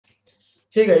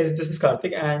Hey guys, this is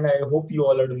Kartik and I hope you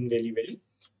all are doing really well.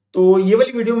 तो ये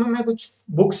वाली video में मैं कुछ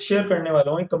बुक्स शेयर करने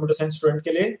वाला हूँ एक कंप्यूटर साइंस स्टूडेंट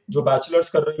के लिए जो बैचलर्स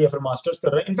कर रहे हैं या फिर मास्टर्स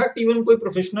कर रहे हैं। इनफैक्ट इवन कोई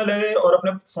प्रोफेशनल है और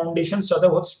अपने फाउंडेशन चाहता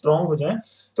है बहुत स्ट्रांग हो जाए,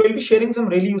 तो will be sharing some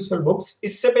really useful books.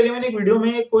 इससे पहले मैंने एक वीडियो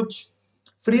में कुछ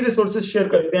फ्री रिसोर्सेज शेयर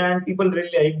करे थे and people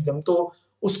really like them, तो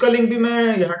उसका लिंक भी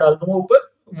मैं यहाँ डाल दूंगा ऊपर।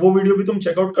 वो वीडियो भी तुम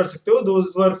चेकआउट कर सकते हो।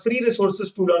 Those were free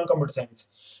resources to learn computer science.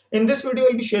 In this video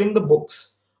will be sharing the books.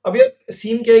 अब यार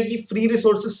सीन क्या है कि फ्री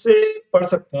रिसोर्सेज से पढ़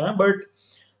सकते हैं, but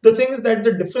the thing is that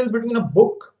the difference between a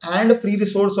book and a free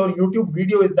resource or YouTube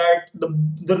video is that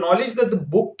the knowledge that the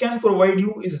book can provide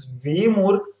you is way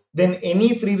more than any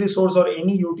free resource or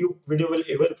any YouTube video will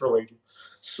ever provide you.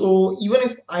 So even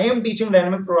if I am teaching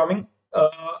dynamic programming,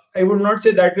 I would not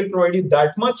say that will provide you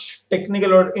that much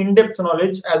technical or in-depth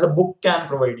knowledge as a book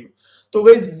can provide you. तो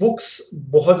guys books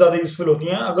बहुत ज्यादा useful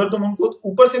होती हैं। अगर तुम उनको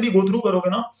ऊपर से भी गो थ्रू करोगे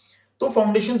ना, तो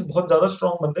फाउंडेशंस बहुत ज्यादा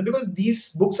स्ट्रांग बनते हैं, because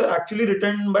these books are actually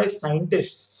written by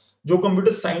scientists. जो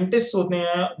कंप्यूटर साइंटिस्ट होते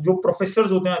हैं, जो प्रोफेसर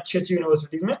होते हैं अच्छी अच्छी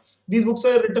यूनिवर्सिटीज में, these books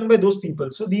are written by those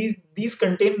people, so these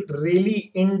contain really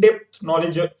in-depth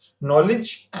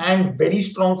knowledge and very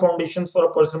strong foundations for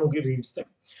a person who reads them.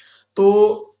 तो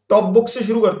टॉप बुक से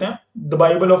शुरू करते हैं, द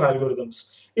बाइबल ऑफ एल्गोरिथम्स।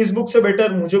 इस बुक से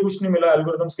better मुझे कुछ नहीं मिला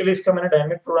एल्गोरिथम्स के लिए। इसका मैंने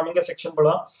डायनेमिक प्रोग्रामिंग का सेक्शन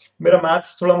पढ़ा। मेरा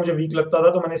मैथ्स थोड़ा मुझे वीक लगता था,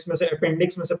 तो मैंने इसमें से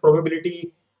अपेंडिक्स में से प्रोबेबिलिटी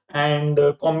एंड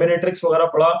कॉम्बिनेट्रिक्स वगैरह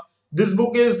पढ़ा। This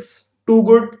book is to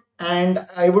good and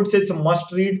I would say it's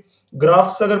must read.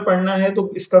 Graphs अगर पढ़ना है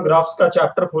तो इसका ग्राफ्स का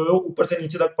चैप्टर खोलो, ऊपर से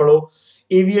नीचे तक पढ़ो।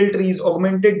 AVL trees,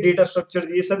 augmented data structure,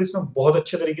 ये सब इसमें बहुत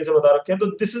अच्छे तरीके से बता रखे हैं। तो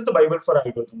this is the Bible for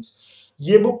algorithms.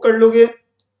 ये बुक कर लोगे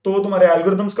तो तुम्हारे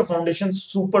एल्गोरिथम्स का फाउंडेशन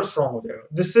सुपर स्ट्रांग हो जाएगा।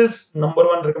 This is number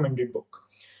 1 recommended book.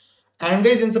 And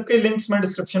guys in सबके लिंक्स मैं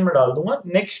डिस्क्रिप्शन में डाल दूंगा।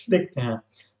 नेक्स्ट देखते हैं।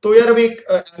 तो यार अब एक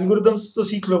एल्गोरिथम्स तो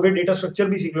सीख लोगे, डेटा स्ट्रक्चर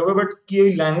भी सीख लोगे, बट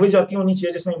कोई लैंग्वेज आती होनी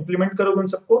चाहिए जिसमें इंप्लीमेंट करोगे उन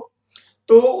सबको।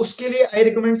 तो उसके लिए I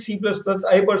recommend C plus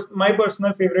plus. My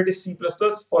personal favourite is C plus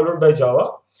plus followed by जावा।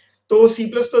 तो सी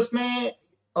प्लस प्लस में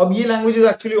अब ये languages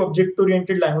actually object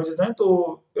oriented languages हैं,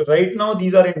 तो right now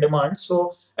these are in demand. So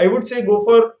I would say go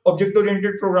for object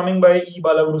oriented programming bye ई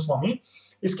बालागुरु स्वामी।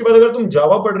 इसके बाद अगर तुम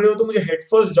जावा पढ़ रहे हो तो मुझे हेड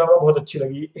फर्स्ट जावा बहुत अच्छी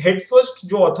लगी। हेड फर्स्ट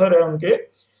जो ऑथर है उनके,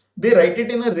 दे right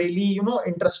it in a really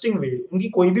interesting way. उनकी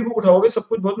कोई भी बुक उठाओगे सब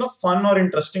कुछ बहुत ना फन और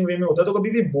इंटरेस्टिंग वे में होता है, तो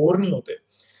कभी भी बोर नहीं होते।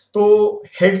 तो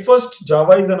head first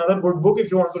Java is another good book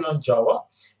if you want to learn Java.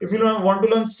 If you want to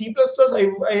learn C plus plus,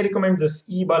 I recommend this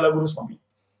E बालागुरु Swami.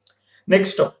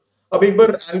 Next अब एक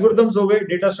बार एल्गोरिथम्स हो गए,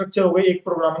 डेटा स्ट्रक्चर हो गए, एक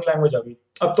प्रोग्रामिंग लैंग्वेज आ गई।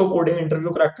 अब तो कोडिंग इंटरव्यू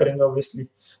क्रैक करेंगे ऑब्वियसली।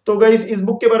 तो गाइस इस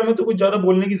बुक के बारे में तो कुछ ज्यादा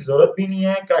बोलने की जरूरत भी नहीं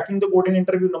है। Cracking the coding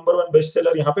interview number 1 best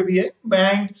seller यहाँ पे भी है,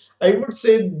 and I would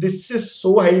say this is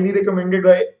so highly recommended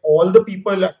by all the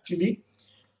people actually.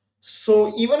 So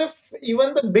even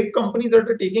the big companies that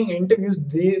are taking interviews,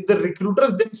 the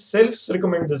recruiters themselves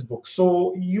recommend this book. So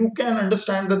you can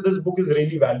understand that this book is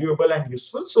really valuable and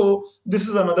useful. So this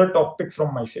is another top pick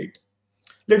from my side.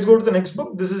 Let's go to the next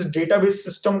book. This is database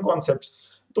system concepts.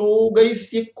 तो guys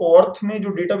ये कॉर्थ में जो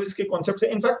database के concepts है,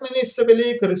 in fact मैंने इससे पहले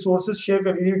एक रिसोर्सेज शेयर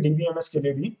करी थी डीबीएमएस के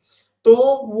लिए भी, तो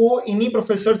वो इन्हीं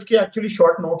प्रोफेसर्स के एक्चुअली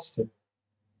शॉर्ट नोट्स थे।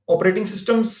 ऑपरेटिंग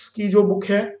सिस्टम्स की जो बुक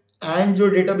है एंड जो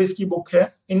डेटाबेस की बुक है,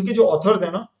 इनके जो ऑथर्स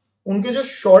है ना, उनके जो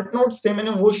शॉर्ट नोट्स थे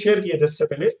मैंने वो शेयर किए थे इससे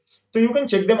पहले, तो you can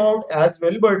check them out as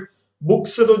well. But book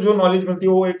से तो जो नॉलेज मिलती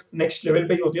है वो एक नेक्स्ट लेवल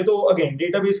पे ही होती है। तो अगेन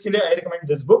डेटाबेस के लिए I recommend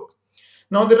this book.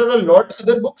 Now there are a lot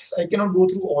other books. I cannot go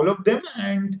through all of them,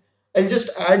 and I'll just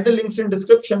add the links in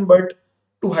description. But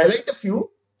to highlight a few,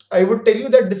 I would tell you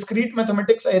that Discrete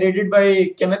Mathematics I read it by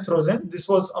Kenneth Rosen. This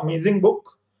was amazing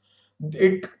book.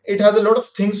 It has a lot of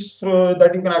things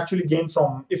that you can actually gain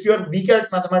from. If you are weak at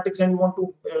mathematics and you want to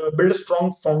build a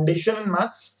strong foundation in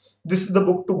maths, this is the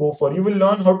book to go for. You will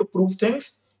learn how to prove things.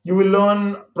 You will learn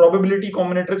probability,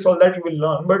 combinatorics, all that you will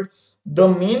learn. But the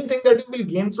main thing that you will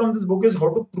gain from this book is how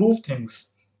to prove things,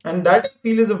 and that I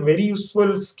feel is a very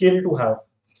useful skill to have.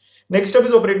 Next up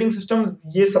is operating systems.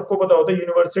 ये सबको पता होता है,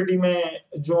 university में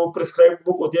जो prescribed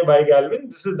book होती है bye गैल्विन,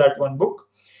 this is that one book.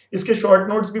 इसके शॉर्ट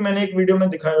नोट्स भी मैंने एक वीडियो में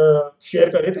दिखाया, शेयर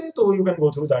करे थे, तो you can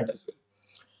go through that as well.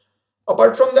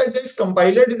 Apart from that there is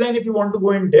compiler design if you want to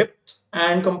go in depth,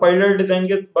 and compiler design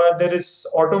के बाद there is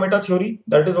automata theory,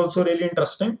 that is also really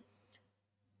interesting.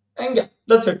 And yeah,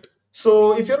 that's it. So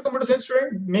if you're a computer science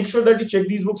student, make sure that you check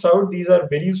these books out. These are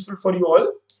very useful for you all.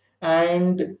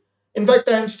 And in fact,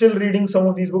 I am still reading some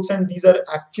of these books, and these are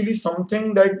actually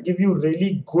something that give you really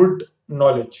good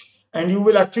knowledge. And you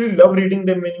will actually love reading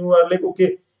them when you are like, okay,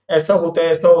 ऐसा होता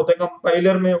है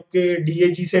compiler में, okay,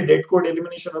 DAG से date code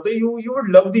elimination होता है. You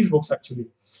would love these books actually.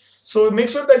 So make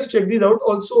sure that you check these out.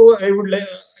 Also, I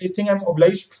think I'm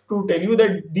obliged to tell you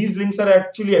that these links are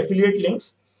actually affiliate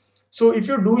links. So if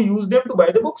you do use them to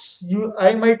buy the books,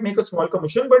 I might make a small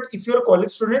commission. But if you're a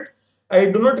college student, I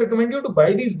do not recommend you to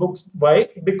buy these books. Why?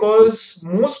 Because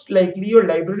most likely your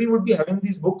library would be having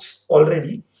these books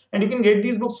already, and you can get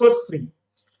these books for free.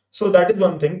 So that is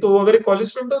one thing. तो अगर एक college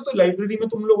student हो तो library में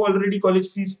तुम लोग already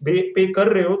college fees पे कर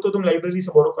रहे हो, तो तुम लाइब्रेरी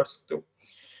से बोरो कर सकते हो.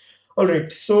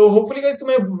 Alright, so hopefully guys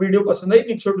तुम्हें वीडियो पसंद आई.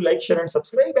 Make sure to like, share and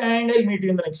subscribe, and I'll meet you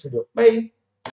in the next video. Bye.